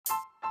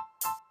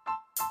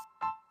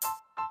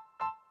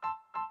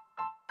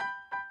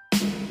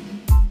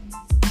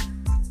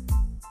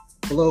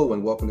Hello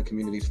and welcome to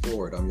Communities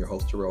Forward. I'm your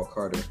host, Terrell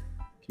Carter.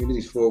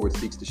 Communities Forward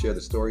seeks to share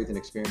the stories and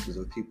experiences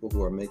of people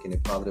who are making a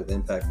positive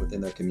impact within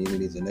their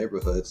communities and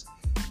neighborhoods,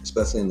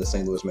 especially in the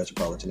St. Louis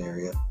metropolitan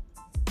area.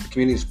 The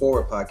Communities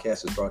Forward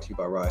podcast is brought to you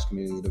by Rise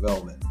Community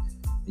Development,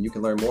 and you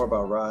can learn more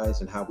about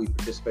Rise and how we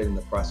participate in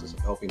the process of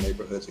helping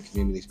neighborhoods and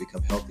communities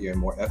become healthier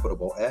and more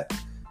equitable at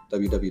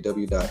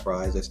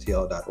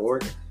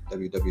www.risestl.org,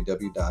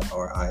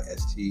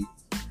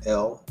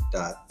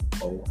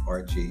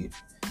 www.risestl.org.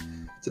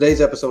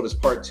 Today's episode is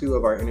part 2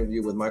 of our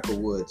interview with Michael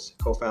Woods,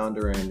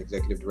 co-founder and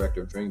executive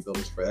director of Dream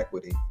Builders for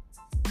Equity.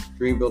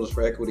 Dream Builders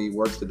for Equity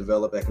works to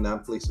develop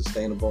economically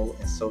sustainable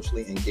and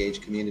socially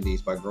engaged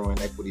communities by growing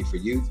equity for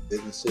youth,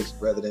 businesses,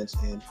 residents,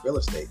 and real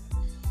estate.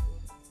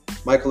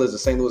 Michael is a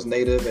St. Louis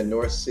native and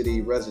North City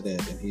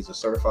resident, and he's a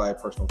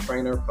certified personal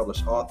trainer,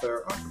 published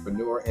author,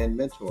 entrepreneur, and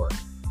mentor.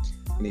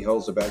 And he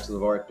holds a Bachelor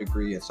of Arts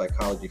degree in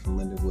psychology from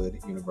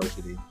Lindenwood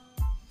University.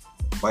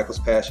 Michael's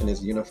passion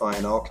is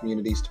unifying all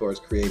communities towards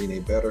creating a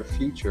better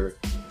future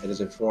that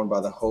is informed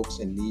by the hopes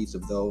and needs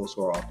of those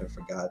who are often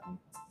forgotten.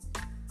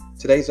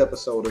 Today's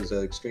episode is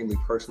an extremely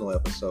personal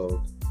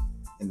episode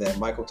in that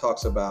Michael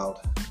talks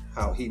about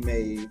how he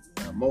made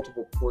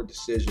multiple poor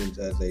decisions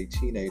as a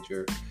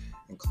teenager,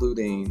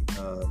 including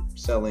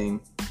selling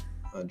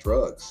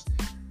drugs.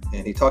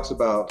 And he talks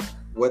about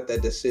what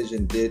that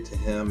decision did to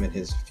him and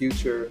his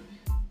future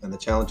and the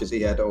challenges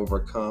he had to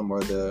overcome, or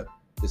the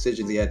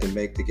decisions he had to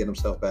make to get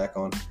himself back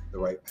on the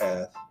right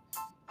path,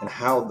 and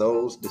how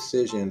those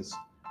decisions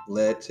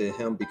led to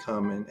him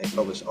becoming a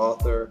published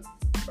author,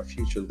 a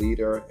future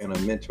leader, and a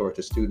mentor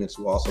to students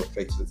who also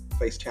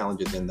face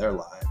challenges in their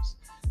lives.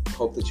 I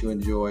hope that you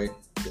enjoy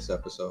this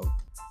episode.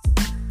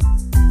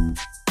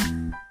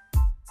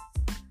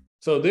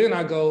 So then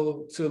I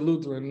go to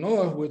Lutheran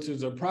North, which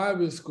is a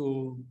private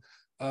school.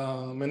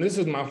 And this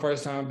is my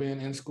first time being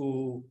in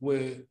school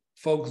with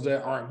folks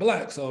that aren't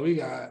Black. So we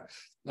got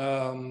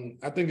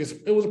I think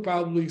it was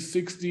probably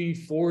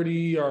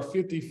 60-40 or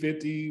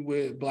 50-50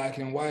 with Black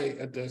and white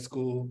at that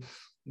school.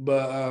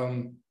 But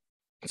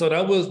so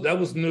that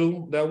was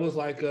new. That was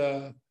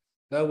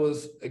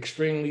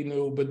extremely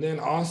new. But then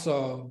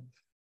also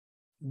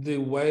the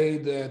way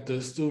that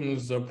the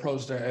students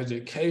approach their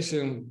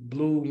education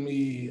blew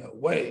me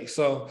away.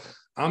 So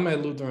I'm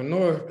at Lutheran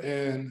North,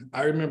 and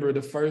I remember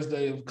the first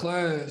day of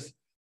class,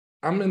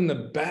 I'm in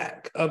the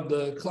back of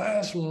the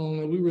classroom,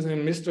 and we was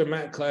in Mr.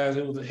 Matt class.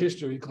 It was a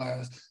history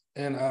class.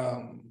 And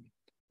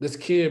this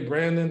kid,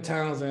 Brandon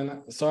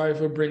Townsend, sorry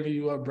for bringing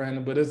you up,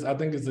 Brandon, but I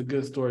think it's a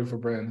good story for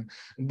Brandon.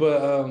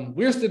 But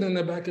we're sitting in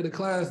the back of the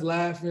class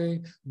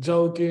laughing,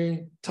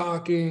 joking,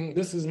 talking.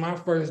 This is my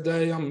first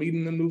day. I'm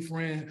meeting a new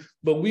friend,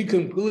 but we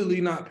completely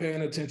not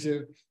paying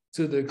attention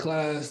to the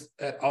class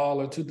at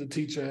all or to the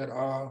teacher at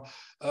all.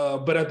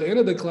 But at the end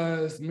of the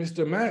class,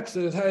 Mr. Mack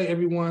says, hey,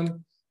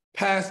 everyone,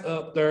 pass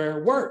up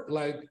their work.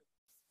 Like,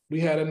 we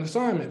had an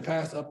assignment,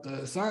 pass up the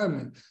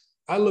assignment.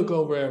 I look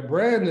over at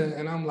Brandon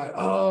and I'm like,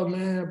 oh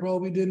man, bro,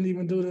 we didn't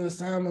even do the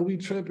assignment. We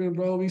tripping,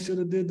 bro. We should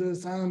have did the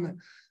assignment.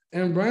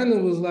 And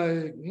Brandon was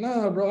like,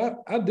 nah,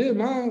 bro, I did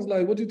mine. I was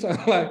like, what you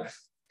talking? Like,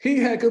 he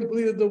had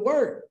completed the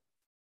work.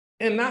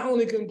 And not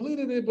only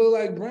completed it, but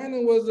like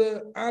Brandon was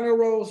an honor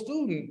roll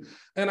student.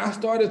 And I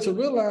started to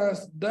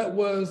realize that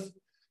was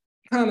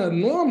kind of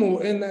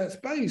normal in that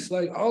space.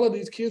 Like, all of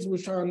these kids were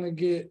trying to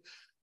get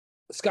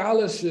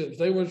scholarships.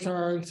 They were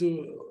trying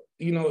to,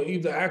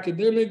 either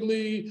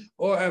academically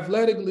or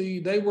athletically,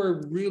 they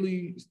were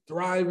really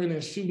thriving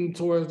and shooting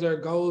towards their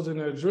goals and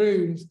their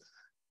dreams.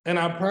 And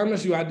I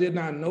promise you, I did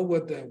not know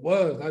what that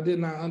was. I did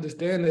not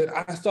understand it.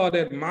 I saw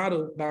that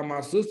model by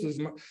my sisters.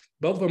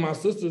 Both of my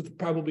sisters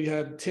probably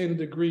have 10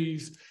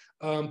 degrees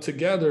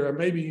together, or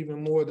maybe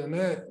even more than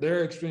that.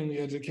 They're extremely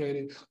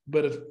educated.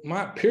 But if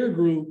my peer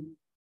group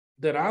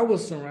that I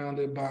was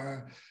surrounded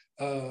by,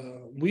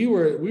 we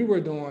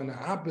were doing the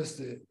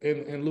opposite.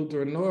 And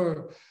Lutheran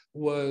North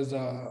was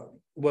a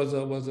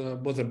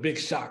big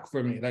shock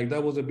for me. Like,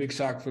 that was a big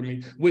shock for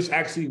me, which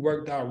actually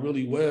worked out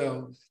really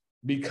well.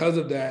 Because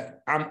of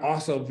that, I'm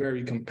also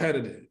very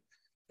competitive.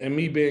 And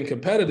me being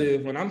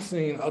competitive, when I'm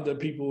seeing other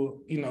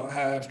people,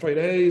 have straight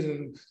A's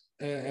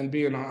and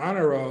being on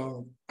honor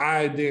roll,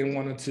 I then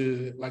wanted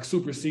to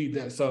supersede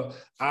that. So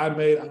I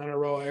made honor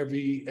roll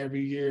every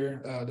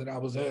year that I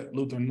was at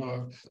Lutheran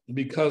North.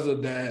 Because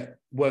of that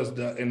was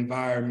the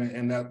environment,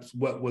 and that's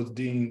what was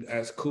deemed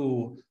as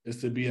cool,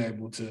 is to be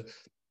able to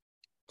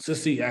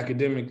succeed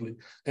academically.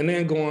 And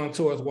then going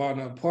towards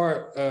Walnut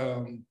Park,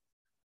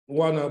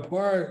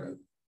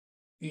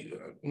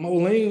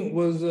 Moline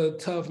was a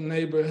tough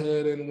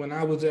neighborhood. And when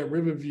I was at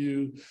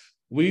Riverview,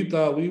 we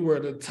thought we were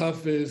the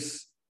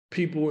toughest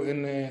people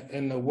in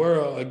the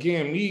world.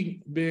 Again, me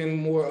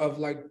being more of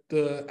like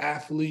the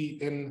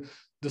athlete and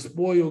the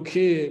spoiled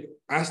kid,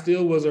 I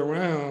still was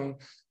around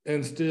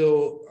and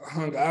still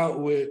hung out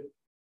with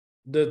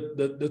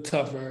the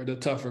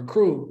tougher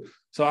crew.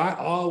 So I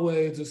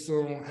always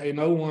assume, hey,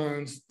 no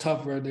one's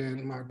tougher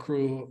than my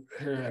crew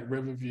here at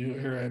Riverview,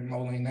 here at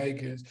Moline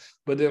Acres.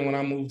 But then when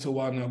I moved to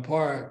Walnut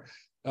Park,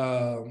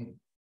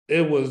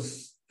 it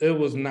was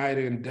was night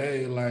and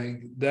day.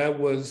 Like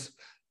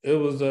it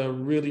was a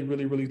really,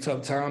 really, really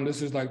tough time.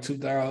 This is like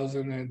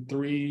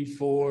 2003,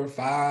 4,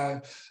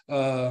 5,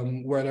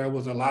 where there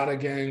was a lot of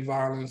gang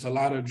violence, a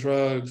lot of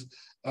drugs.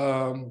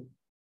 And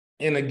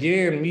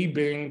again, me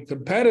being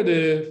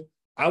competitive,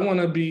 I want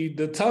to be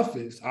the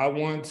toughest. I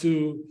want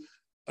to,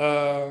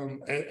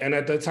 and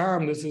at the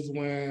time, this is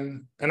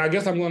when, and I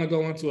guess I'm going to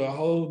go into a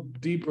whole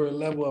deeper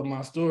level of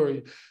my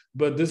story,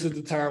 but this is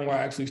the time where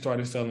I actually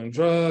started selling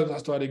drugs. I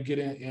started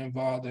getting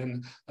involved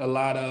in a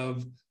lot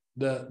of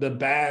the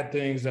bad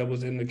things that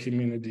was in the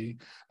community.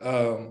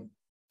 And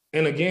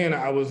again,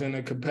 I was in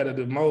a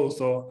competitive mode,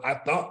 so I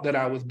thought that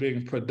I was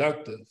being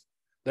productive.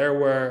 There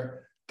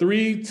were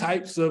 3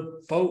 types of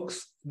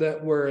folks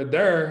that were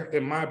there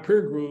in my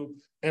peer group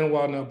in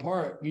Walnut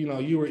Park. You know,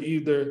 you were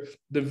either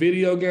the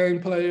video game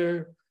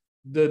player,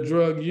 the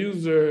drug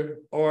user,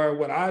 or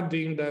what I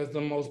deemed as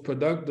the most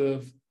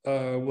productive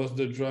was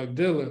the drug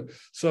dealer.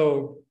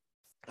 So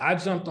I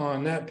jumped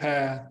on that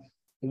path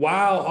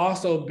while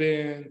also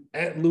being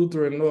at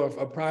Lutheran North,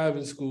 a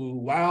private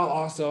school, while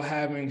also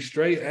having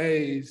straight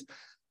A's,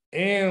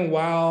 and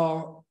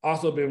while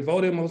also being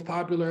voted most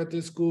popular at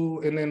this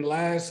school. And then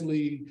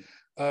lastly,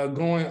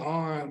 going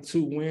on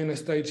to win a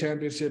state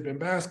championship in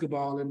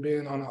basketball and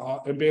being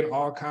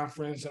all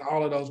conference and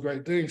all of those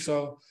great things.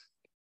 So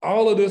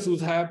all of this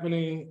was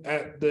happening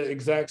at the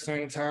exact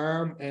same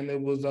time, and it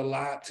was a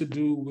lot to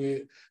do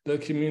with the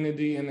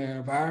community and the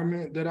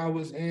environment that I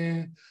was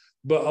in.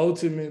 But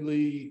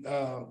ultimately,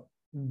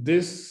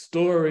 this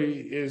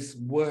story is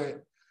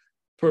what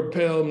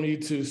propelled me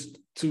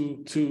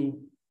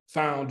to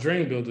found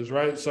Dream Builders,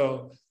 right?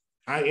 So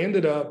I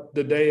ended up,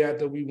 the day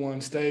after we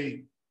won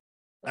state,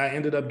 I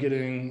ended up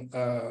getting,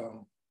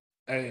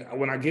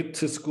 when I get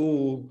to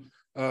school,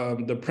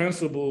 the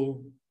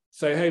principal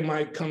say, hey,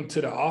 Mike, come to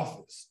the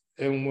office.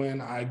 And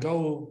when I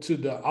go to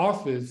the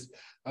office,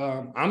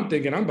 I'm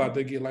thinking I'm about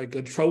to get like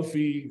a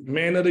trophy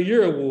Man of the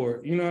Year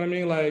award. You know what I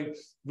mean? Like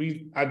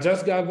I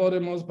just got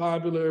voted most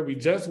popular. We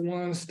just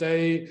won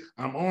state.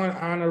 I'm on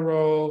honor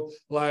roll.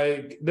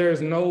 Like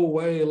there's no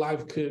way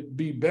life could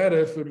be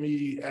better for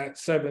me at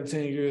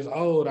 17 years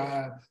old. I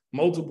have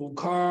multiple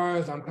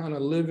cars. I'm kind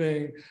of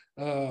living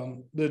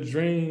the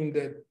dream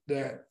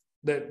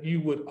that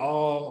you would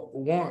all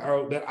want,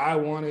 or that I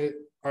wanted,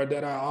 or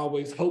that I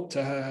always hoped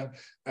to have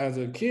as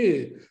a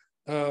kid.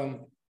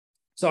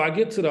 So I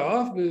get to the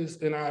office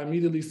and I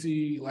immediately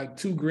see like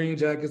 2 green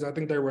jackets. I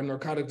think they were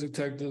narcotic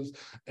detectives,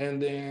 and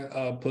then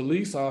a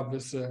police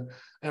officer.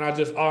 And I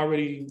just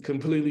already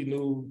completely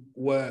knew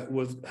what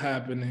was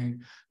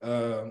happening.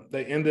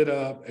 They ended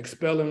up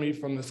expelling me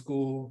from the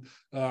school.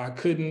 I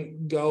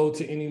couldn't go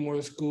to any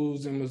more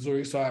schools in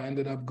Missouri, so I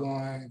ended up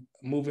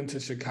moving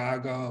to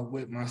Chicago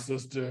with my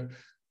sister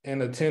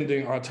and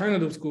attending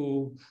alternative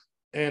school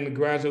and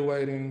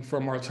graduating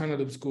from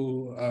alternative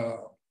school,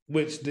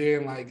 which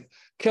then like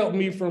kept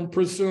me from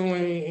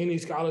pursuing any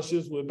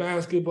scholarships with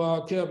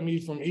basketball, kept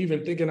me from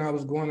even thinking I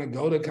was going to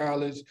go to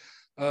college.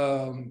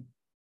 And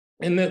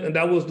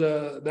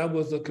that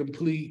was a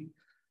complete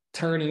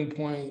turning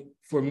point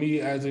for me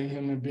as a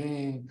human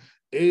being,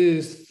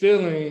 is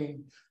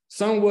feeling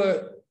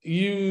somewhat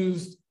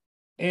used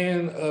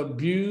and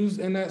abused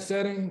in that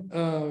setting,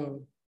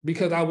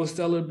 because I was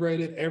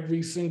celebrated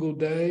every single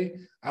day.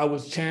 I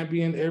was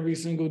championed every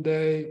single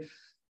day,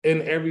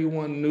 and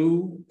everyone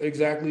knew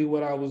exactly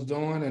what I was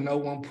doing, and no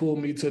one pulled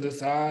me to the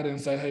side and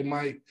say, hey,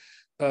 Mike,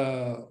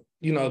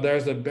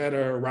 there's a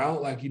better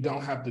route. Like, you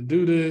don't have to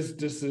do this.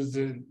 This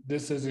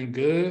isn't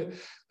good.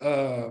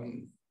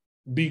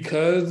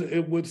 Because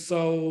it was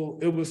so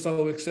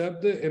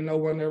accepted and no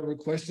one ever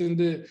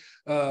questioned it.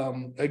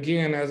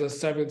 Again, as a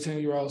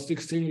 17-year-old,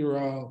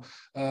 16-year-old,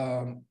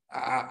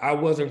 I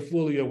wasn't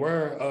fully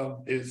aware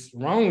of its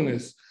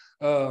wrongness.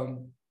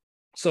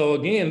 So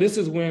again, this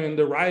is when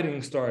the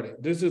writing started.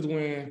 This is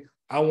when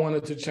I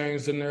wanted to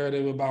change the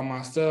narrative about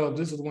myself.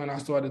 This is when I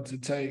started to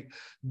take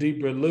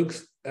deeper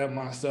looks at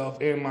myself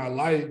and my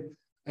life,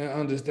 and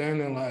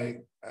understanding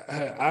like,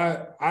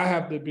 I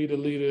have to be the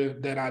leader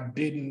that I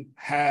didn't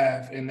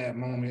have in that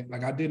moment.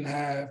 Like, I didn't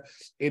have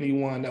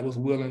anyone that was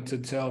willing to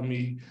tell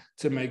me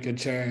to make a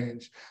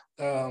change.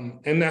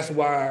 And that's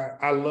why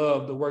I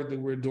love the work that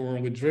we're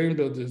doing with Dream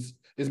Builders,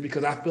 is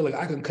because I feel like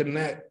I can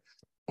connect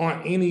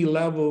on any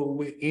level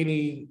with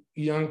any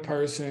young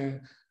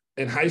person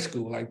in high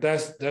school. Like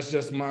that's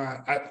just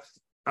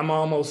I'm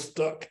almost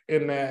stuck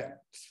in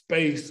that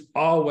space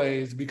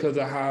always because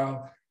of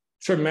how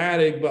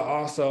traumatic, but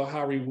also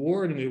how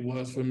rewarding it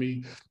was for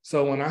me.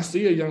 So when I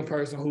see a young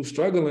person who's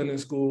struggling in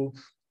school,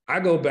 I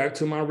go back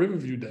to my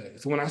Riverview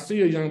days. When I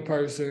see a young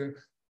person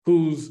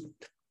who's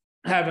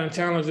having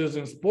challenges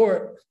in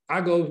sport, I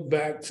go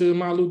back to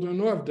my Lutheran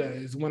North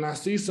days. When I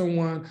see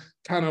someone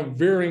kind of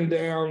veering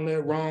down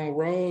that wrong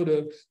road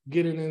of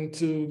getting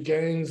into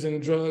gangs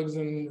and drugs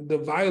and the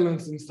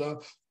violence and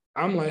stuff,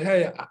 I'm like,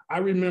 hey, I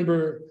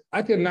remember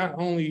I could not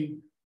only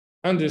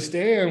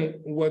understand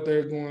what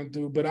they're going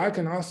through, but I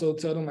can also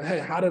tell them, like,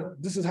 hey,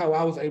 this is how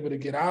I was able to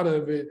get out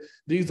of it.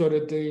 These are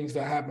the things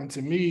that happened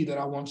to me that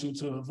I want you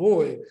to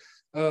avoid.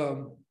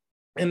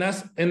 And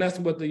that's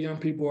what the young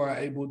people are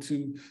able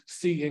to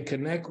see and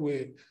connect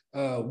with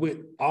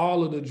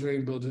all of the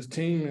Dream Builders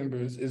team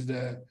members, is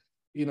that,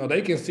 you know,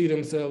 they can see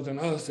themselves in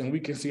us and we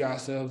can see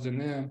ourselves in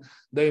them.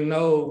 They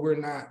know we're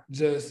not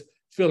just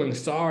feeling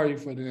sorry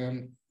for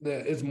them,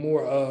 that it's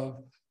more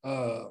of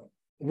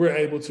we're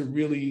able to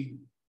really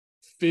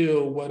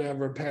feel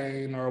whatever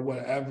pain or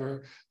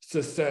whatever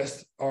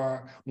success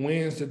or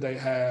wins that they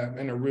have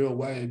in a real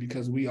way,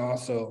 because we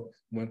also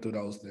went through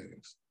those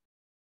things.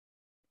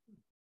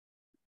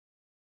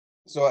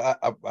 So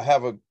I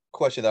have a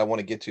question that I want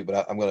to get to,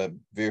 but I'm going to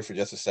veer for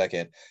just a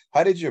second.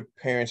 How did your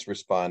parents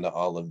respond to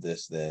all of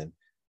this then?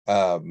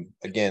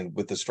 Again,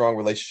 with the strong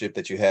relationship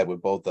that you had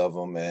with both of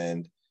them,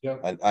 and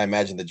yep. I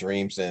imagine the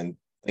dreams and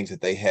things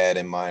that they had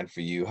in mind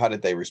for you, how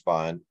did they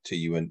respond to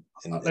you during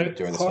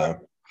this time?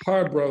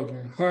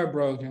 Heartbroken.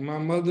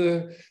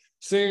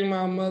 Seeing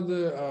my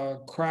mother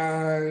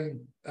cry,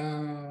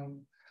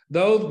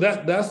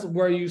 that's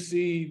where you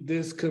see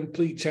this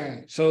complete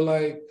change. So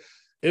like,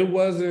 it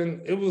was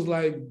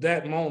like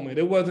that moment.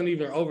 It wasn't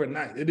even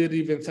overnight. It didn't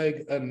even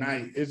take a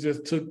night. It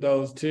just took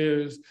those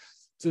tears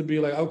to be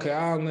like, okay,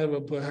 I'll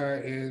never put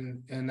her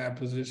in that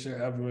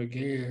position ever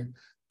again.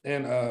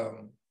 And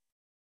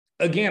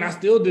again, I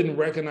still didn't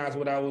recognize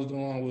what I was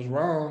doing was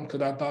wrong,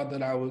 because I thought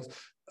that I was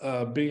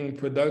being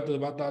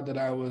productive. I thought that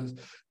I was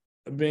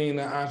being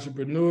an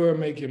entrepreneur,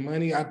 making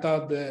money. I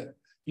thought that,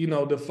 you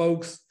know, the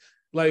folks,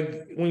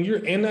 like when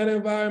you're in that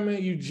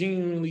environment, you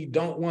genuinely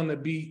don't want to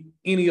be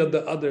any of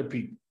the other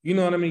people. You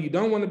know what I mean? You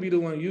don't want to be the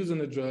one using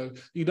the drug.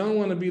 You don't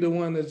want to be the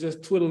one that's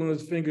just twiddling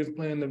his fingers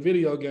playing the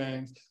video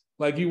games.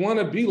 Like, you want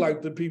to be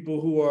like the people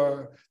who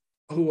are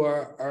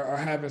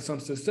having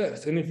some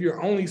success. And if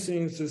you're only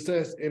seeing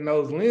success in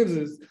those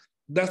lenses,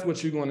 that's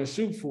what you're going to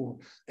shoot for.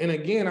 And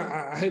again,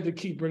 I hate to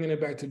keep bringing it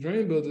back to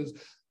Dream Builders,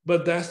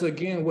 but that's,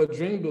 again, what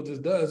Dream Builders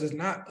does. It's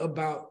not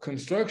about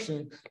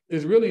construction.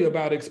 It's really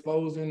about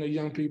exposing the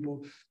young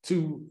people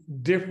to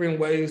different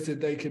ways that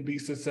they could be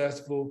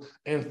successful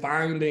and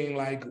finding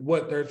like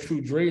what their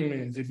true dream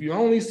is. If you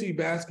only see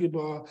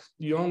basketball,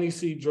 you only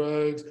see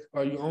drugs,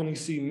 or you only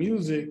see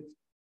music,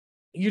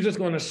 you're just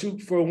going to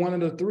shoot for one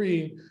of the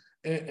three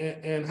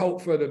and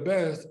hope for the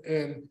best.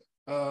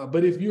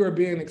 But if you are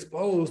being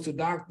exposed to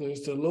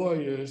doctors, to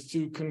lawyers,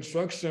 to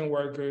construction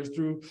workers,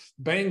 through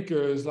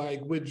bankers,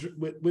 like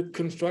with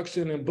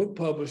construction and book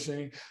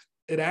publishing,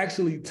 it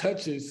actually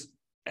touches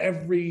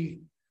every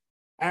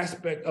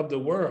aspect of the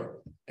world.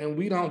 And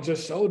we don't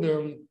just show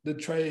them the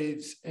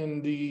trades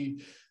and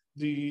we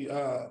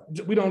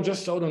don't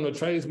just show them the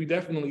trades. We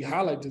definitely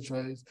highlight the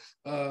trades,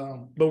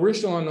 but we're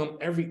showing them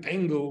every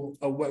angle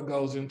of what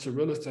goes into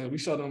real estate. We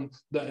show them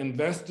the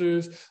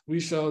investors. We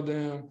show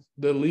them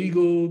the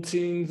legal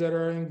teams that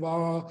are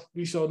involved.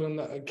 We show them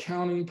the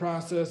accounting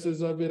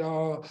processes of it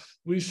all.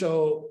 We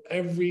show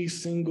every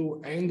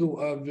single angle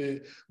of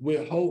it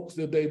with hopes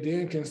that they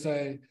then can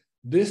say,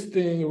 this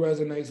thing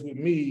resonates with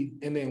me.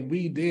 And then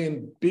we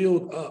then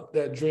build up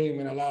that dream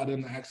and allow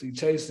them to actually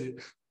chase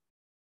it.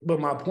 But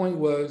my point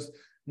was,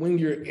 when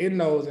you're in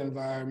those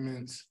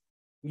environments,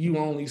 you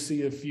only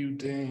see a few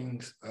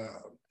things.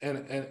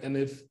 And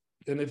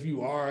if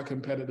you are a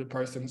competitive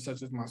person,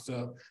 such as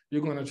myself,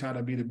 you're going to try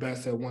to be the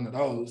best at one of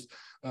those.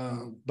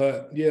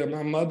 But yeah,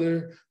 my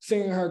mother,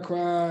 seeing her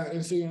cry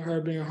and seeing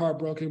her being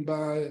heartbroken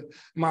by it,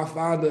 my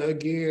father,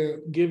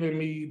 again, giving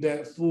me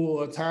that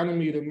full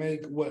autonomy to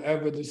make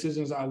whatever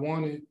decisions I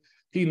wanted.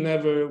 He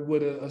never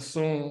would have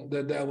assumed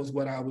that was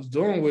what I was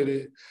doing with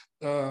it.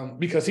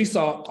 Because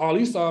all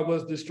he saw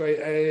was the straight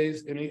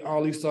A's, and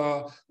all he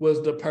saw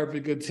was the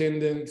perfect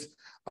attendance.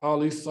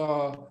 All he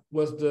saw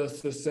was the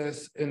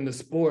success in the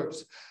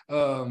sports.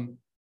 And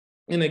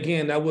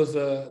again, that was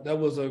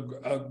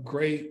a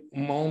great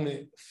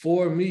moment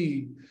for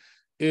me,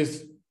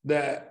 is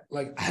that,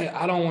 like,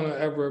 I don't want to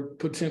ever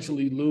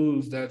potentially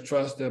lose that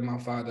trust that my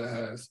father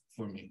has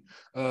for me.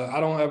 I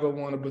don't ever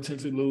want to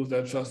potentially lose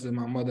that trust that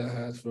my mother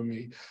has for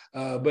me.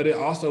 But it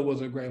also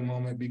was a great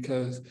moment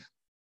because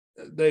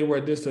they were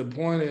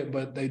disappointed,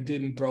 but they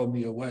didn't throw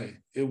me away.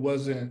 It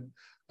wasn't,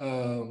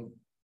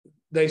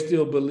 they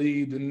still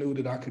believed and knew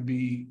that I could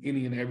be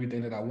any and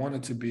everything that I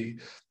wanted to be.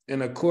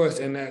 And of course,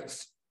 in that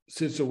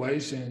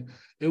situation,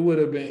 it would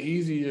have been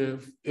easy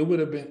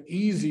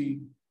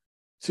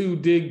to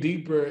dig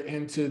deeper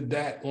into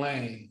that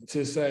lane,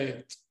 to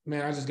say,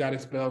 man, I just got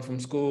expelled from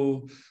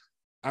school.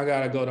 I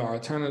got to go to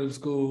alternative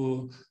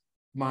school.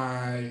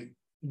 My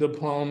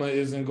diploma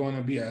isn't going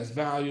to be as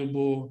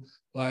valuable.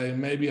 Like,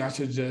 maybe I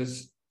should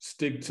just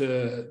stick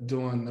to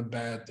doing the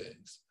bad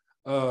things.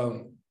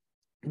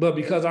 But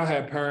because I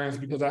had parents,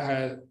 because I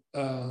had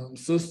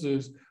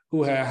sisters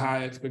who had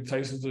high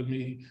expectations of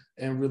me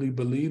and really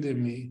believed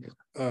in me,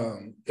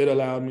 it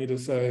allowed me to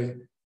say,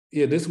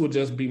 yeah, this would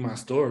just be my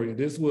story.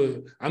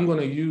 I'm going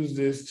to use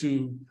this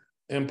to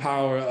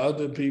empower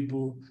other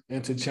people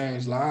and to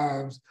change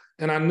lives.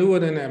 And I knew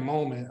it in that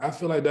moment. I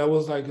feel like that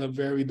was like a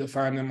very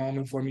defining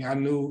moment for me. I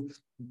knew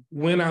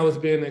when I was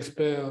being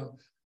expelled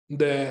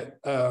that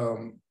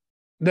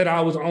that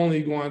I was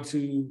only going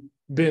to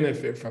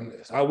benefit from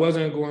this. I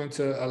wasn't going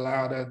to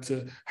allow that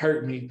to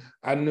hurt me.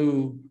 I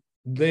knew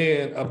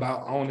then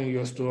about owning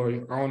your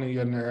story, owning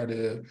your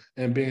narrative,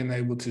 and being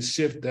able to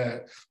shift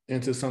that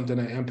into something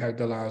that impact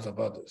the lives of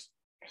others.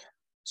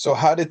 So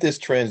how did this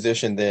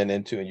transition then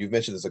into, and you've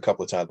mentioned this a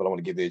couple of times, but I want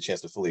to give you a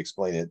chance to fully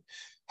explain it.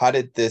 How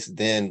did this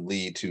then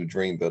lead to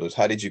Dream Builders?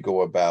 How did you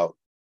go about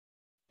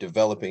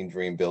developing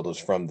Dream Builders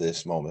from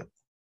this moment?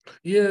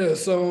 Yeah,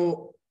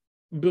 so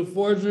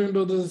before Dream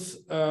Builders,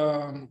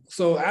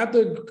 so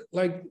after,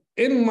 like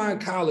in my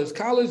college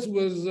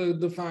was a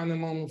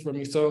defining moment for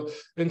me. So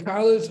in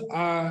college,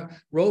 I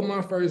wrote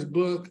my first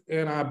book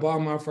and I bought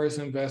my first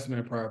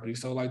investment property.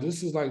 So like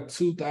this is like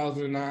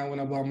 2009 when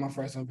I bought my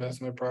first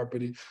investment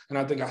property. And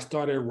I think I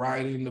started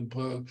writing the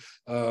book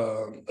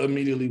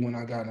immediately when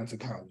I got into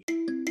college.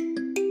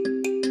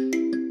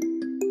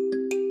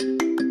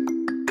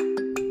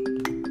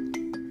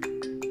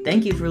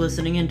 Thank you for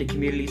listening in to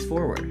Communities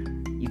Forward.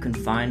 You can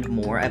find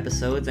more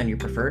episodes on your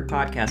preferred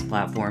podcast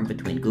platform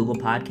between Google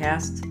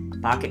Podcasts,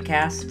 Pocket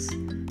Casts,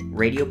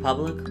 Radio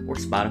Public, or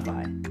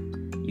Spotify.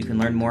 You can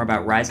learn more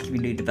about Rise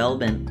Community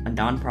Development, a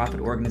nonprofit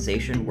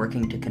organization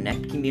working to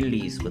connect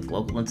communities with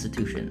local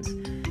institutions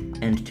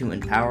and to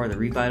empower the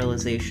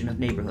revitalization of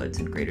neighborhoods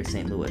in Greater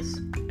St. Louis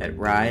at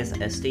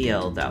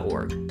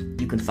risestl.org.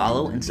 You can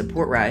follow and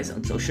support Rise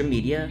on social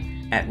media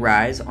at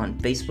Rise on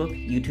Facebook,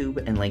 YouTube,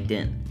 and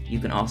LinkedIn. You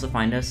can also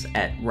find us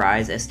at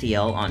Rise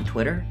STL on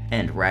Twitter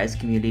and Rise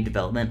Community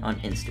Development on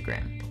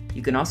Instagram.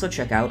 You can also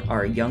check out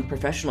our Young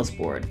Professionals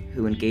Board,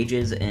 who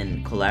engages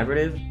in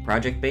collaborative,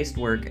 project-based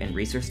work and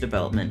research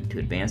development to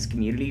advance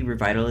community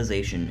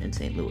revitalization in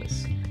St.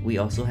 Louis. We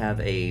also have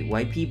a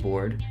YP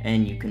board,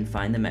 and you can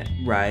find them at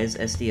Rise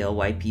STL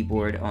YP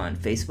Board on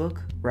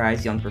Facebook,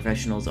 Rise Young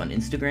Professionals on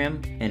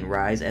Instagram, and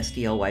Rise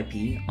STL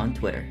YP on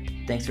Twitter.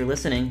 Thanks for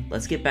listening.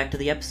 Let's get back to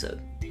the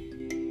episode.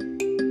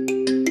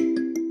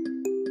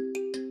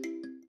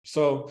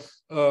 So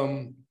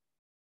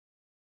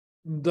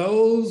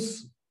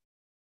those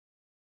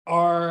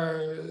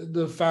are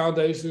the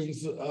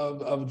foundations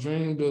of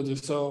Dream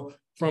Builders. So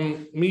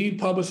from me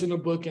publishing a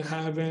book and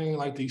having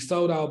like these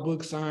sold out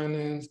book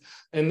signings,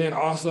 and then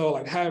also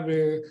like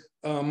having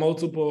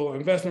multiple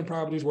investment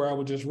properties where I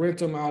would just rent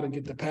them out and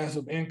get the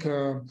passive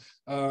income,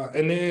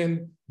 and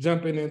then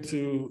jumping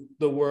into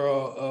the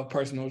world of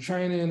personal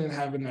training and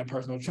having that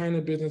personal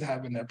training business,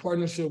 having that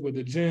partnership with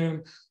the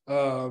gym.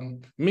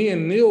 Me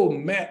and Neil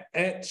met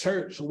at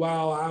church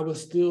while I was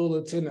still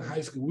attending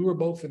high school. We were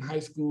both in high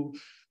school.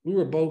 We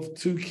were both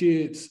two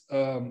kids,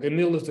 and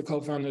Neil is the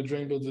co-founder of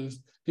Dream Builders.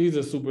 He's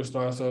a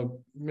superstar,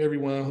 so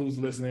everyone who's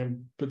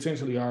listening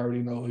potentially already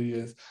know who he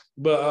is.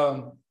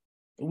 But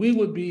we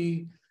would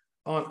be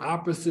on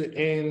opposite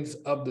ends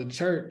of the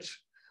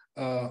church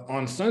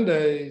on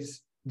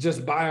Sundays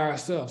just by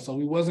ourselves. So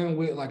we wasn't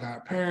with like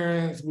our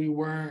parents. We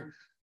weren't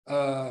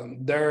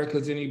there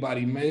because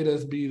anybody made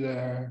us be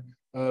there.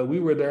 We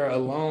were there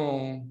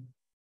alone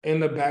in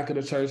the back of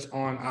the church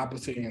on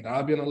opposite end.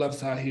 I'd be on the left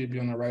side, he'd be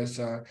on the right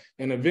side.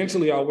 And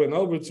eventually I went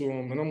over to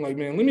him and I'm like,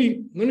 man, let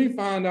me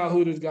find out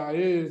who this guy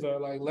is, or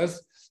like,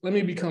 let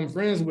me become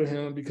friends with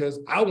him, because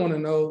I want to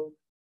know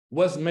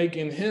what's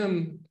making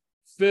him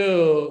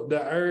feel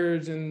the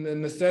urge and the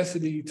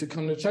necessity to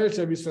come to church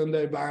every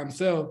Sunday by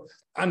himself.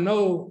 I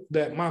know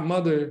that my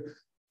mother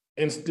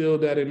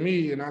instilled that in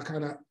me, and I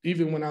kind of,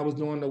 even when I was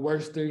doing the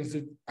worst things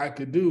that I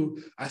could do,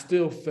 I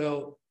still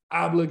felt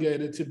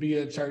obligated to be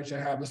at church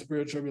and have a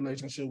spiritual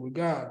relationship with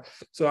God.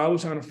 So I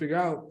was trying to figure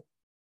out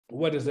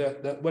what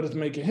is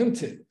making him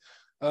tick.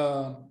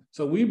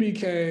 So we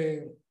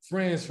became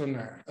friends from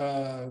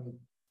there.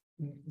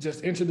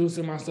 Just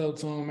introducing myself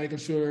to him, making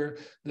sure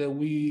that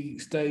we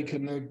stay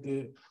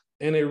connected.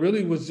 And it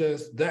really was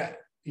just that.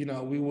 You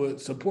know, we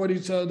would support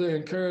each other,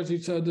 encourage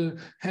each other,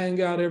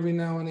 hang out every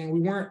now and then.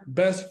 We weren't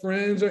best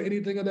friends or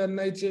anything of that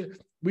nature.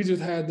 We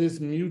just had this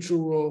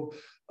mutual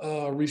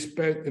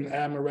respect and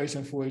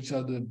admiration for each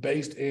other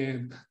based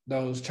in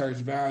those church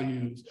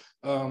values.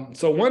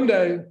 So one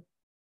day,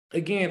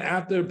 again,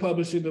 after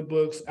publishing the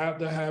books,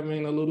 after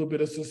having a little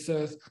bit of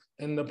success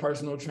in the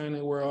personal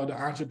training world, the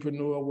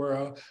entrepreneur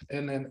world,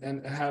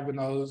 and having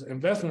those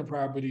investment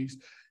properties,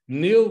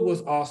 Neil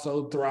was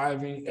also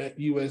thriving at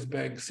US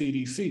Bank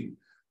CDC.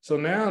 So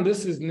now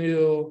this is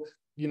Neil,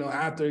 you know,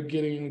 after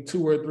getting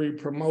 2 or 3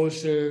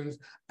 promotions,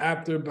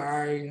 after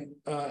buying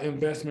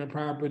investment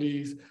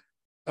properties.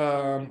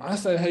 I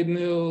said, hey,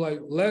 Neil, like,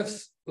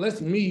 let's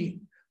meet.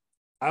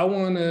 I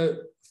want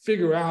to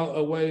figure out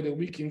a way that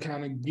we can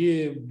kind of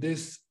give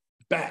this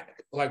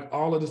back, like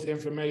all of this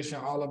information,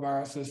 all of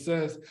our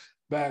success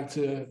back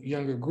to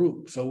younger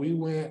groups. So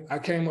I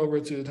came over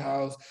to his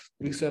house,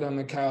 we sat on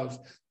the couch,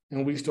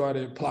 and we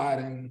started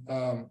plotting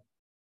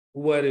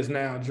what is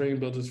now Dream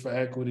Builders for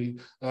Equity.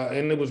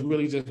 And it was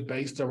really just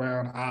based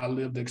around our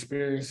lived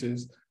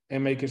experiences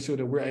and making sure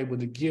that we're able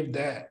to give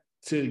that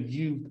to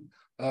youth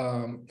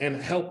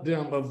and help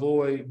them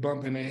avoid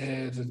bumping their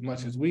heads as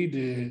much as we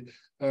did.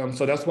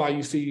 So that's why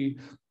you see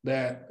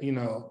that,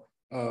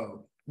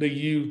 the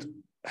youth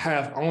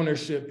have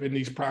ownership in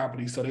these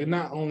properties. So they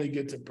not only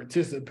get to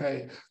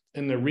participate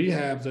in the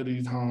rehabs of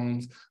these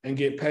homes and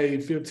get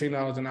paid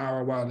 $15 an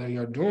hour while they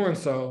are doing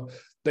so,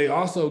 they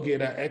also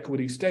get an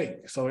equity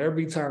stake. So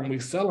every time we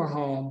sell a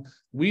home,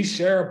 we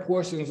share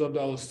portions of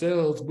those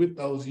sales with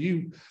those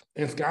youth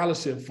in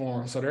scholarship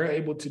form. So they're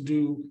able to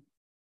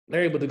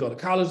go to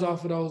college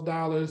off of those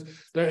dollars.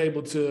 They're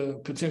able to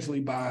potentially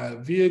buy a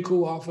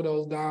vehicle off of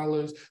those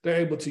dollars.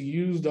 They're able to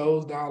use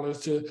those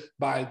dollars to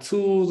buy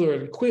tools or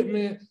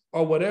equipment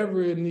or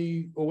whatever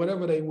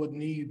they would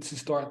need to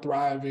start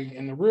thriving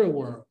in the real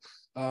world.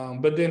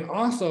 But then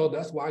also,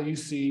 that's why you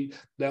see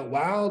that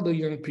while the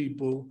young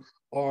people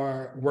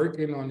are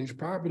working on these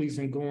properties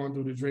and going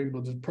through the Dream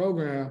Builders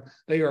program,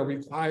 they are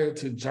required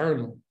to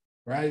journal,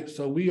 right?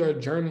 So we are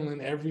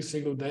journaling every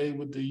single day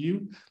with the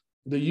youth.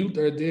 The youth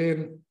are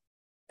then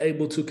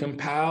able to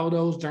compile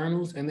those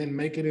journals and then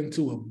make it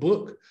into a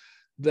book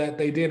that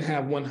they then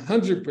have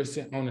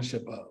 100%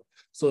 ownership of.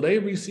 So they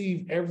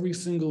receive every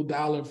single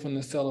dollar from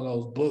the sale of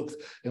those books.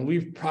 And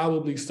we've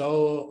probably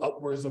sold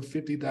upwards of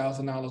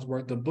 $50,000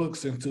 worth of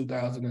books since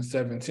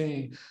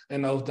 2017.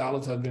 And those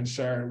dollars have been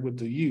shared with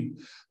the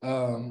youth.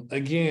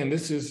 Again,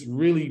 this is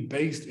really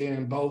based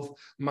in both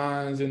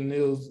minds and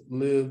Neil's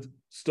lived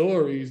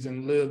stories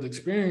and lived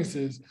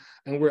experiences.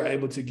 And we're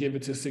able to give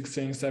it to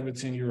 16,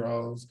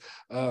 17-year-olds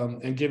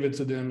and give it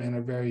to them in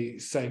a very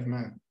safe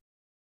manner.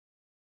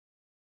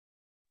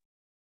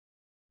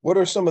 What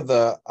are some of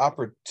the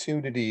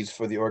opportunities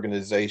for the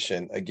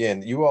organization?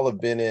 Again, you all have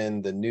been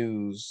in the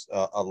news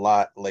a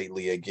lot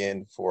lately,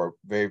 again, for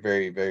very,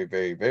 very, very,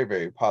 very, very,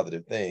 very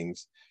positive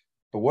things.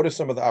 But what are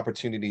some of the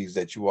opportunities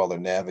that you all are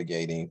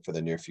navigating for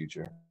the near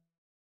future?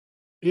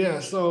 Yeah,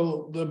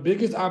 so the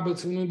biggest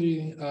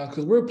opportunity,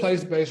 because we're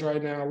place-based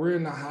right now, we're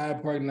in the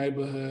Hyde Park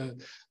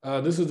neighborhood.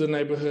 This is the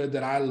neighborhood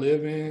that I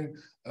live in.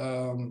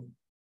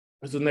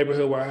 It's a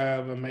neighborhood where I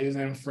have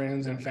amazing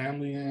friends and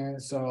family in.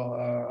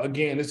 So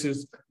again, this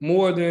is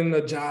more than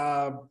a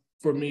job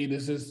for me.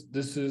 This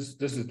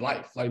is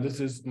life. Like, this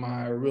is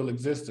my real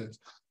existence.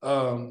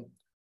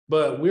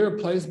 But we're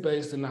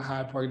place-based in the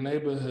Hyde Park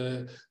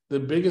neighborhood. The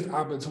biggest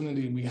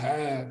opportunity we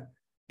have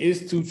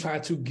is to try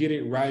to get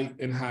it right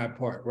in Hyde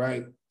Park,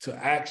 right? To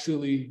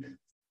actually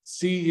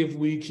see if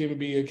we can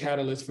be a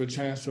catalyst for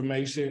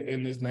transformation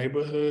in this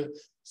neighborhood,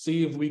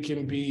 see if we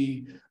can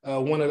be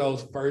one of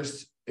those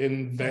first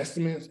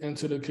investments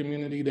into the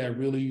community that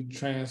really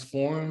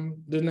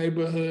transform the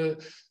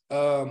neighborhood,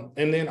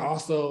 and then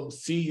also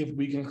see if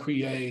we can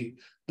create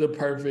the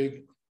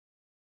perfect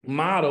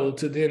model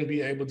to then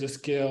be able to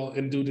scale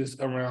and do this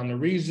around the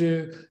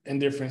region and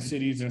different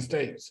cities and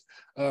states.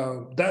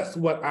 That's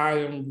what I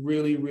am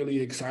really, really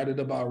excited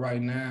about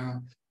right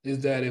now,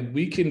 is that if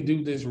we can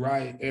do this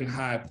right in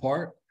Hyde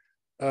Park,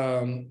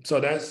 so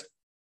that's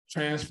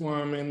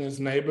transforming this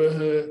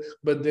neighborhood,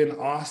 but then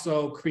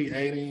also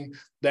creating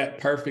that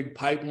perfect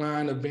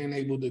pipeline of being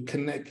able to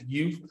connect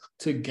youth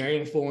to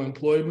gainful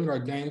employment or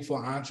gainful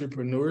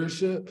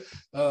entrepreneurship.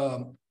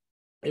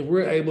 If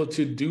we're able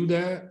to do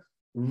that,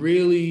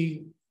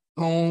 really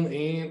hone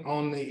in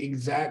on the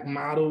exact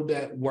model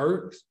that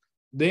works,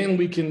 then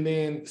we can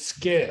then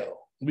scale.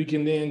 We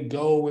can then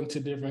go into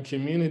different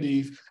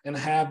communities and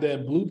have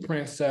that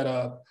blueprint set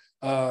up,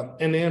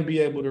 and then be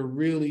able to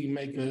really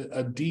make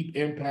a deep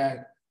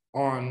impact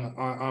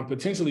on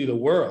potentially the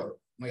world.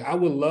 Like, I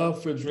would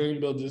love for Dream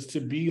Builders to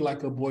be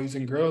like a Boys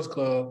and Girls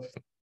Club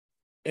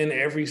in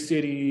every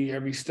city,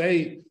 every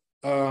state,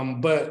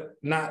 but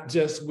not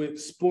just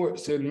with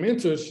sports and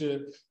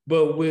mentorship,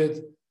 but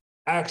with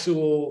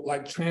actual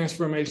like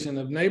transformation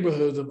of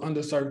neighborhoods, of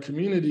underserved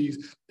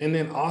communities, and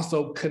then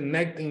also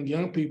connecting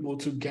young people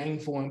to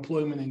gainful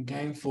employment and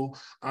gainful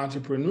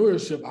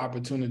entrepreneurship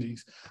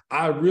opportunities.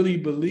 I really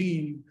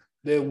believe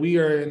that we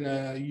are in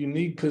a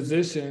unique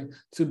position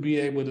to be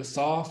able to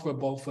solve for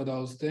both of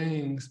those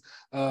things,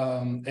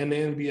 and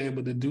then be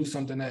able to do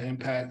something that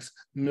impacts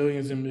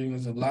millions and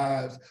millions of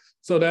lives.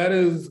 So that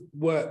is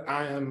what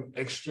I am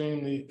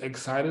extremely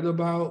excited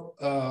about,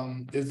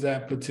 is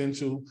that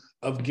potential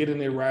of getting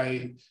it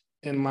right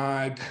in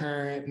my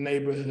current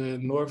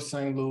neighborhood, North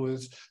St.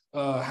 Louis,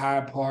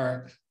 Hyde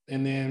Park,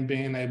 and then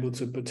being able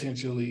to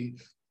potentially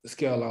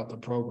scale out the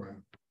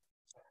program.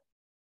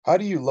 How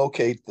do you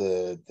locate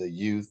the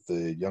youth,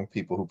 the young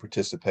people who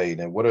participate,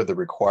 and what are the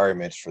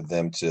requirements for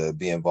them to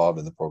be involved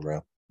in the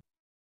program?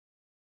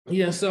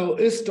 Yeah, so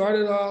it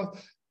started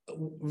off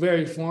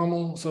very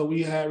formal. So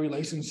we had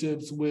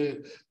relationships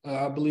with,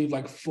 I believe,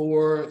 like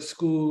 4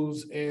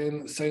 schools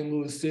in St.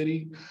 Louis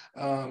City.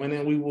 And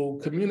then we will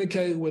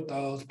communicate with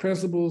those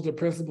principals. The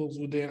principals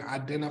would then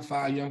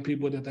identify young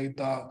people that they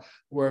thought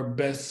were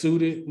best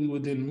suited. We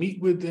would then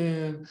meet with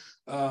them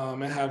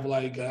and have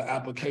like an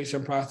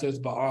application process,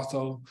 but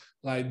also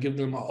like give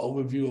them an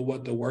overview of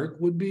what the work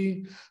would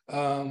be.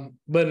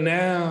 But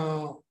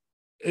now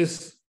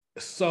it's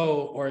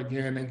so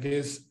organic.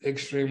 It's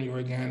extremely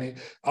organic.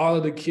 All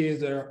of the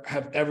kids that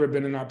have ever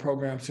been in our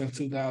program since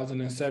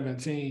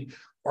 2017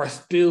 are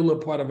still a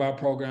part of our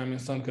program in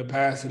some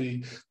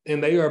capacity,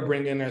 and they are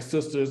bringing their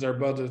sisters, their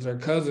brothers, their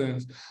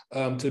cousins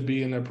to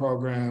be in the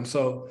program.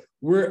 So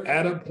we're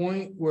at a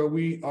point where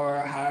we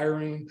are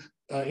hiring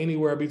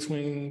anywhere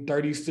between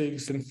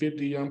 36 and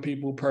 50 young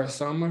people per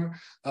summer.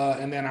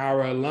 And then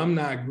our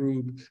alumni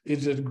group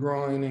is just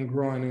growing and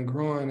growing and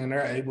growing, and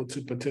they're able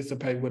to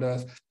participate with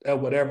us at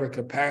whatever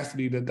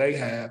capacity that they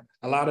have.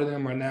 A lot of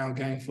them are now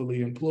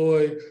gainfully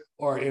employed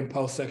or in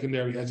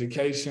post-secondary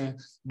education,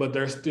 but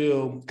they're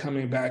still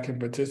coming back and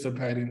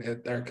participating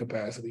at their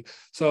capacity.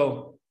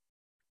 So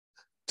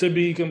to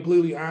be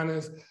completely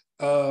honest,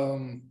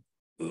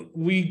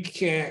 we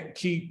can't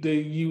keep the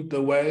youth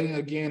away.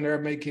 Again, they're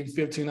making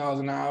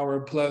 $15 an hour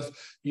plus,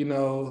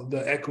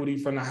 the equity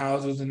from the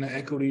houses and the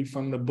equity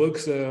from the book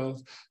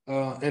sales,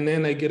 and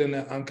then they get in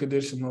that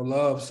unconditional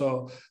love.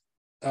 So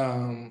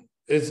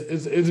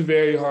it's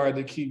very hard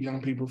to keep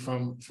young people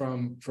from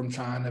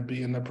trying to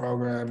be in the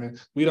program,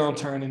 and we don't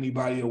turn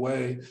anybody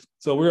away.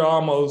 So we're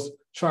almost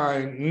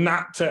trying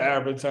not to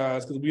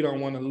advertise because we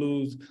don't want to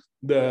lose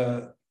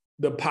the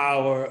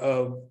power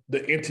of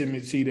the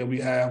intimacy that we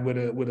have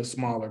with a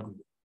smaller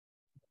group.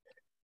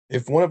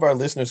 If one of our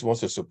listeners wants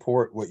to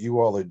support what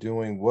you all are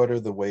doing, what are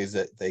the ways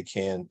that they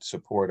can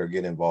support or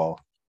get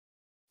involved?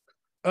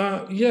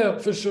 Yeah,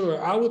 for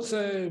sure. I would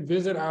say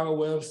visit our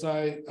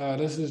website.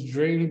 This is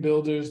Dream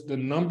Builders, the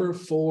number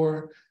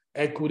 4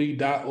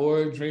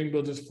 equity.org,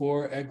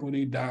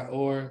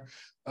 dreambuilders4equity.org.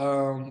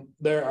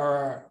 There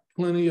are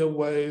plenty of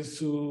ways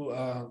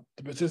to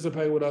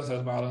participate with us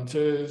as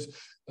volunteers.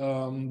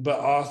 But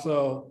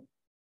also,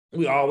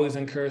 we always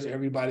encourage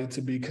everybody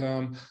to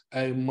become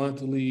a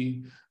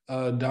monthly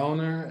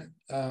donor.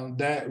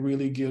 That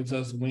really gives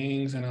us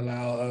wings and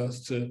allow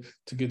us to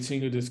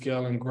continue to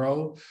scale and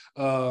grow.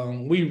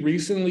 We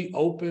recently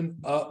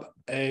opened up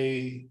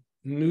a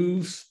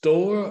new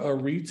store, a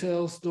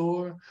retail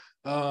store.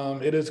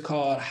 It is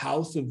called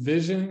House of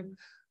Vision.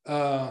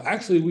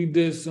 Actually, we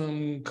did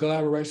some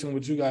collaboration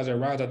with you guys at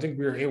Rise. I think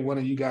we were in one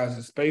of you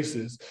guys'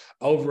 spaces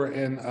over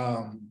and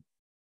on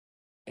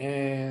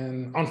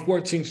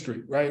 14th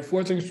Street, right?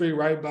 14th Street,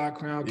 right by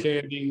Crown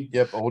Candy.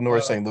 Yep, Old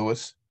North St.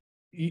 Louis.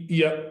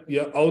 Yep,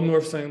 Old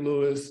North St.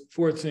 Louis,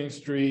 14th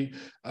Street.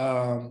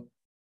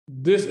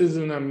 This is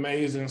an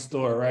amazing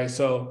store, right?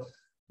 So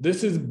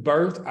this is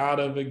birthed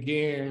out of,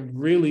 again,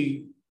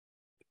 really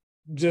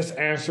just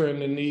answering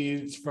the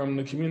needs from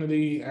the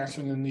community,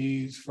 answering the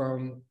needs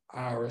from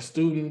our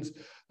students.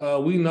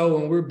 We know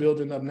when we're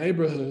building up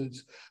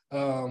neighborhoods,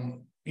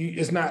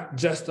 it's not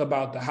just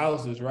about the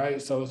houses,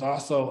 right? So it's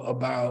also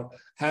about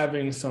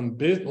having some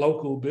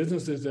local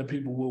businesses that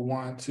people will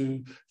want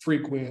to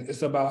frequent.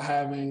 It's about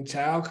having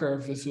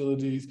childcare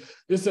facilities.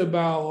 It's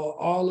about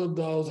all of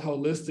those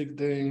holistic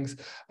things.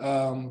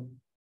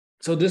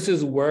 So this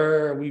is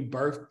where we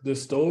birthed the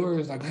store.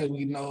 It's like, hey,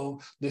 we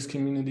know this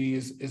community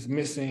is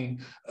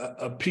missing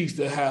a piece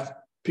that has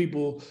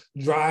people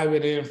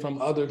driving in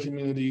from other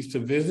communities to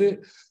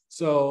visit.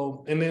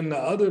 So, and then the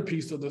other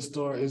piece of the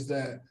store is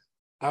that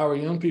our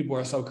young people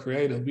are so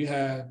creative. We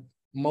had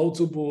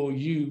multiple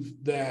youth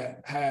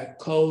that had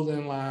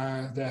clothing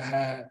lines, that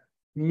had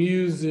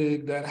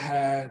music, that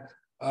had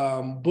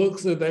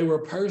books that they were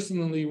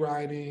personally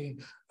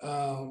writing,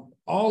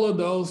 all of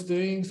those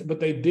things,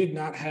 but they did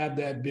not have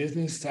that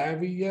business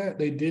savvy yet.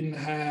 They didn't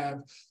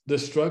have the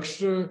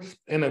structure.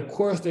 And of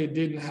course, they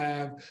didn't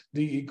have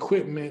the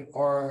equipment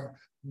or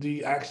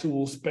the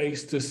actual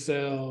space to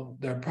sell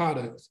their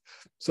products.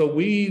 So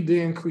we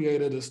then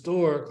created a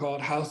store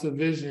called House of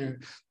Vision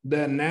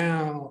that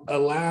now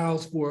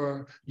allows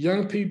for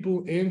young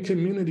people and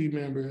community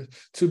members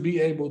to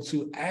be able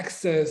to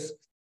access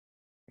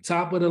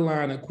top of the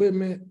line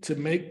equipment to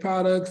make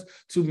products,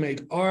 to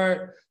make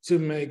art, to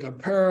make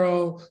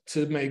apparel,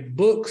 to make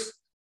books.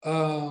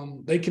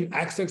 They can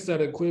access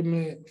that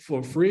equipment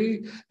for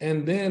free,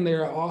 and then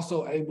they're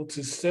also able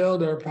to sell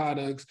their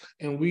products,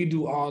 and we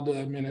do all the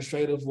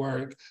administrative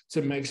work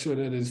to make sure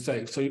that it's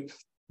safe. So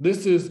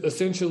this is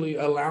essentially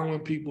allowing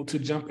people to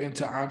jump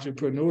into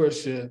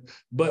entrepreneurship,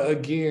 but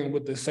again,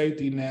 with the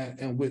safety net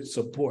and with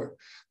support.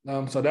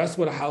 So that's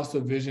what a House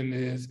of Vision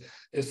is.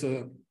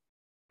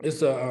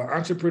 It's an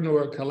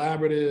entrepreneur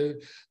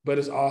collaborative, but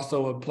it's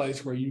also a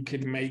place where you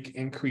can make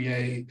and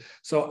create.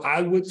 So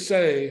I would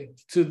say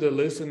to the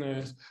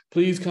listeners,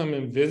 please come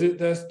and visit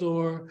that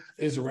store.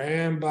 It's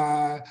ran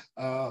by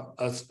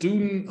a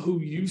student who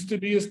used to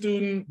be a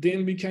student,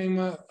 then became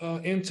an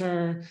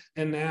intern,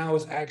 and now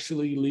is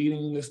actually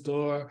leading the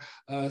store.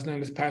 His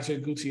name is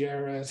Patrick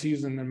Gutierrez.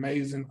 He's an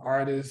amazing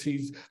artist.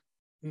 He's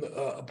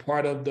a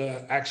part of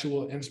the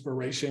actual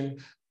inspiration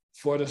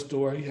for the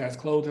store. He has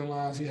clothing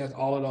lines, he has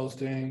all of those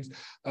things.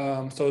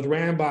 So it's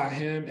ran by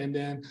him, and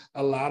then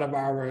a lot of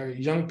our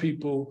young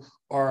people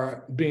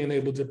are being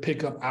able to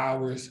pick up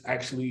hours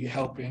actually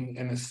helping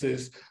and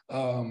assist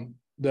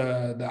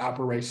the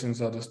operations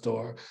of the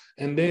store.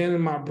 And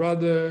then my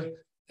brother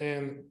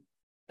and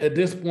at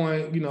this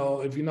point, if you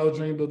know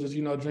Dream Builders,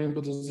 Dream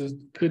Builders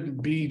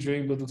couldn't be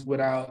Dream Builders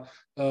without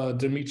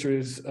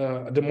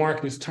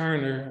Demarcus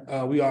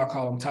Turner. We all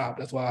call him Top.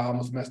 That's why I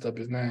almost messed up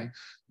his name.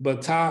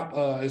 But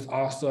Top is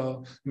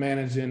also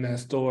managing that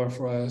store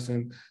for us,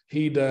 and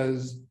he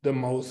does the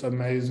most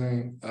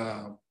amazing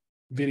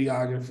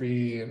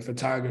videography and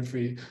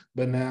photography.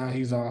 But now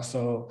he's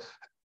also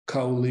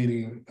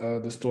co-leading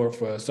the store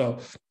for us. So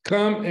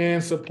come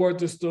and support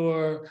the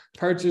store,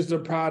 purchase the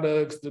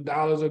products. The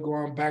dollars are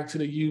going back to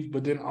the youth,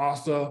 but then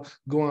also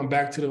going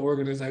back to the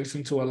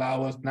organization to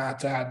allow us not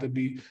to have to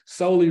be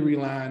solely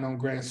relying on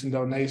grants and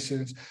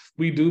donations.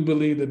 We do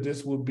believe that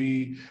this will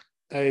be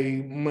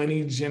a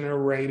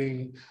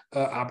money-generating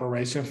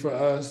operation for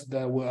us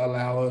that will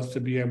allow us to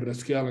be able to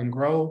scale and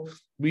grow.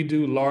 We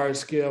do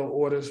large-scale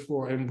orders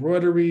for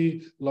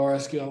embroidery,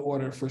 large-scale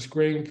order for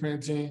screen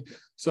printing.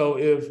 So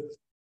if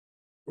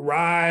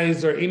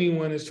Rise or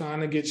anyone is trying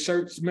to get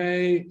shirts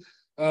made,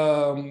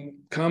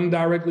 come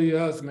directly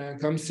to us, man.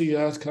 Come see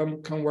us.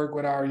 Come work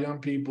with our young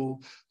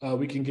people.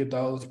 We can get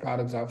those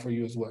products out for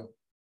you as well.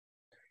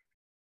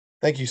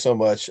 Thank you so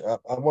much. I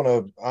want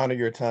to honor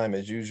your time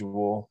as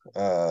usual.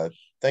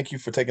 Thank you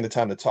for taking the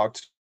time to talk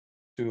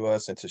to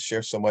us and to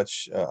share so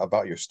much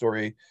about your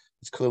story.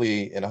 It's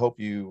clearly, and I hope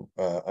you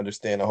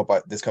understand,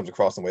 this comes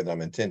across the way that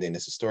I'm intending.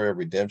 It's a story of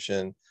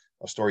redemption,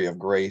 a story of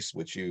grace,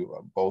 which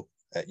you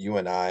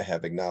and I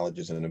have acknowledged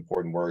as an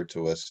important word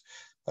to us.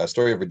 A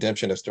story of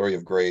redemption, a story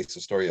of grace,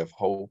 a story of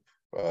hope,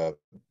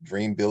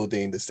 dream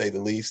building, to say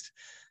the least.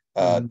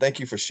 Thank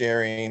you for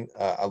sharing.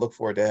 I look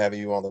forward to having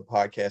you on the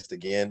podcast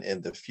again in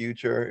the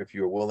future, if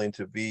you're willing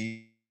to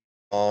be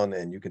on,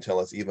 and you can tell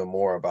us even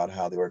more about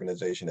how the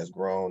organization has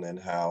grown and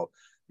how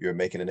you're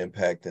making an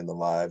impact in the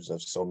lives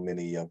of so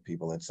many young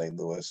people in St.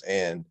 Louis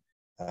and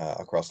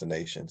across the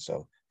nation.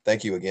 So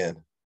thank you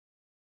again.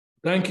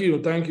 Thank you.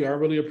 I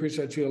really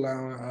appreciate you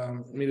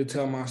allowing me to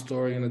tell my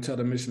story and to tell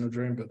the mission of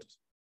Dream Builders.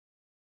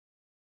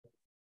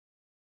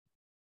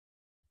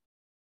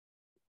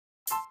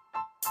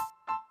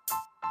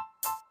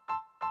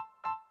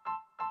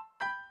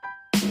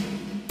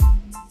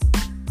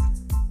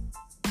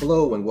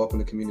 Hello and welcome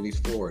to Communities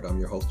Forward. I'm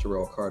your host,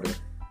 Terrell Carter.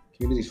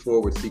 Communities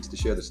Forward seeks to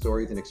share the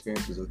stories and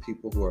experiences of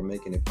people who are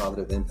making a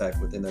positive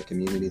impact within their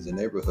communities and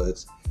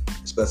neighborhoods,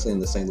 especially in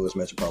the St. Louis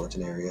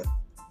metropolitan area.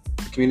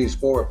 The Communities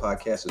Forward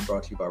podcast is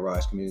brought to you by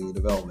Rise Community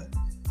Development,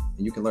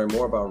 and you can learn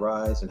more about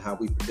Rise and how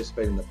we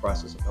participate in the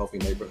process of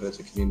helping neighborhoods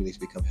and communities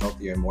become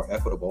healthier and more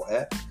equitable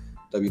at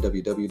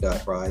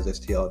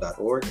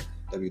www.risestl.org,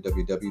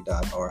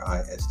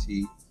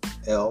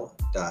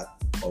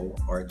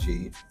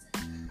 www.ristl.org.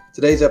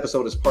 Today's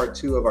episode is part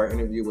 2 of our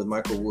interview with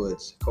Michael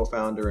Woods,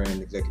 co-founder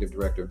and executive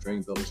director of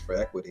Dream Builders for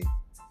Equity.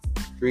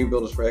 Dream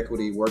Builders for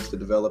Equity works to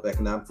develop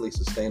economically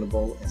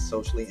sustainable and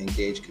socially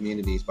engaged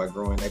communities by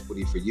growing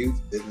equity for youth,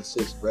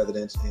 businesses,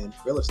 residents, and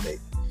real estate.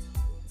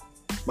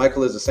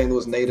 Michael is a St.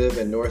 Louis native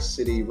and North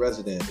City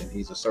resident, and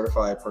he's a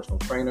certified personal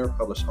trainer,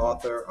 published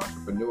author,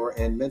 entrepreneur,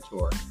 and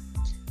mentor.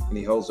 And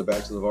he holds a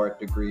Bachelor of Arts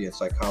degree in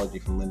psychology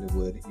from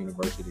Lindenwood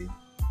University.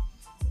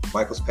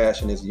 Michael's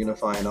passion is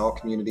unifying all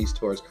communities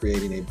towards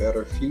creating a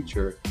better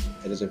future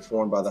that is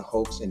informed by the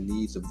hopes and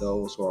needs of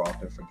those who are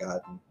often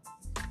forgotten.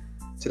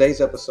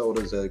 Today's episode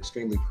is an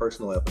extremely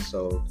personal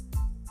episode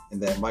in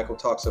that Michael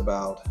talks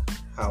about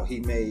how he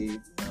made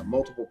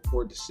multiple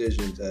poor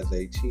decisions as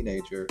a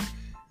teenager,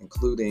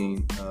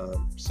 including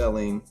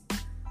selling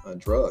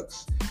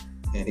drugs.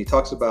 And he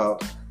talks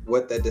about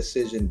what that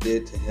decision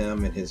did to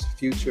him and his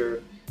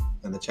future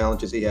and the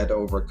challenges he had to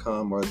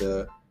overcome or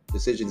the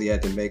decisions he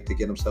had to make to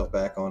get himself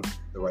back on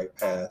the right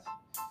path,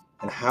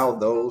 and how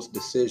those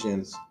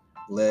decisions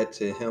led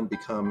to him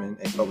becoming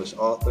a published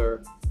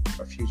author,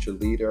 a future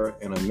leader,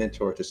 and a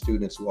mentor to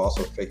students who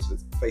also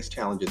face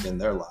challenges in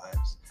their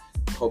lives.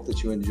 I hope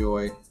that you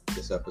enjoy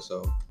this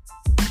episode.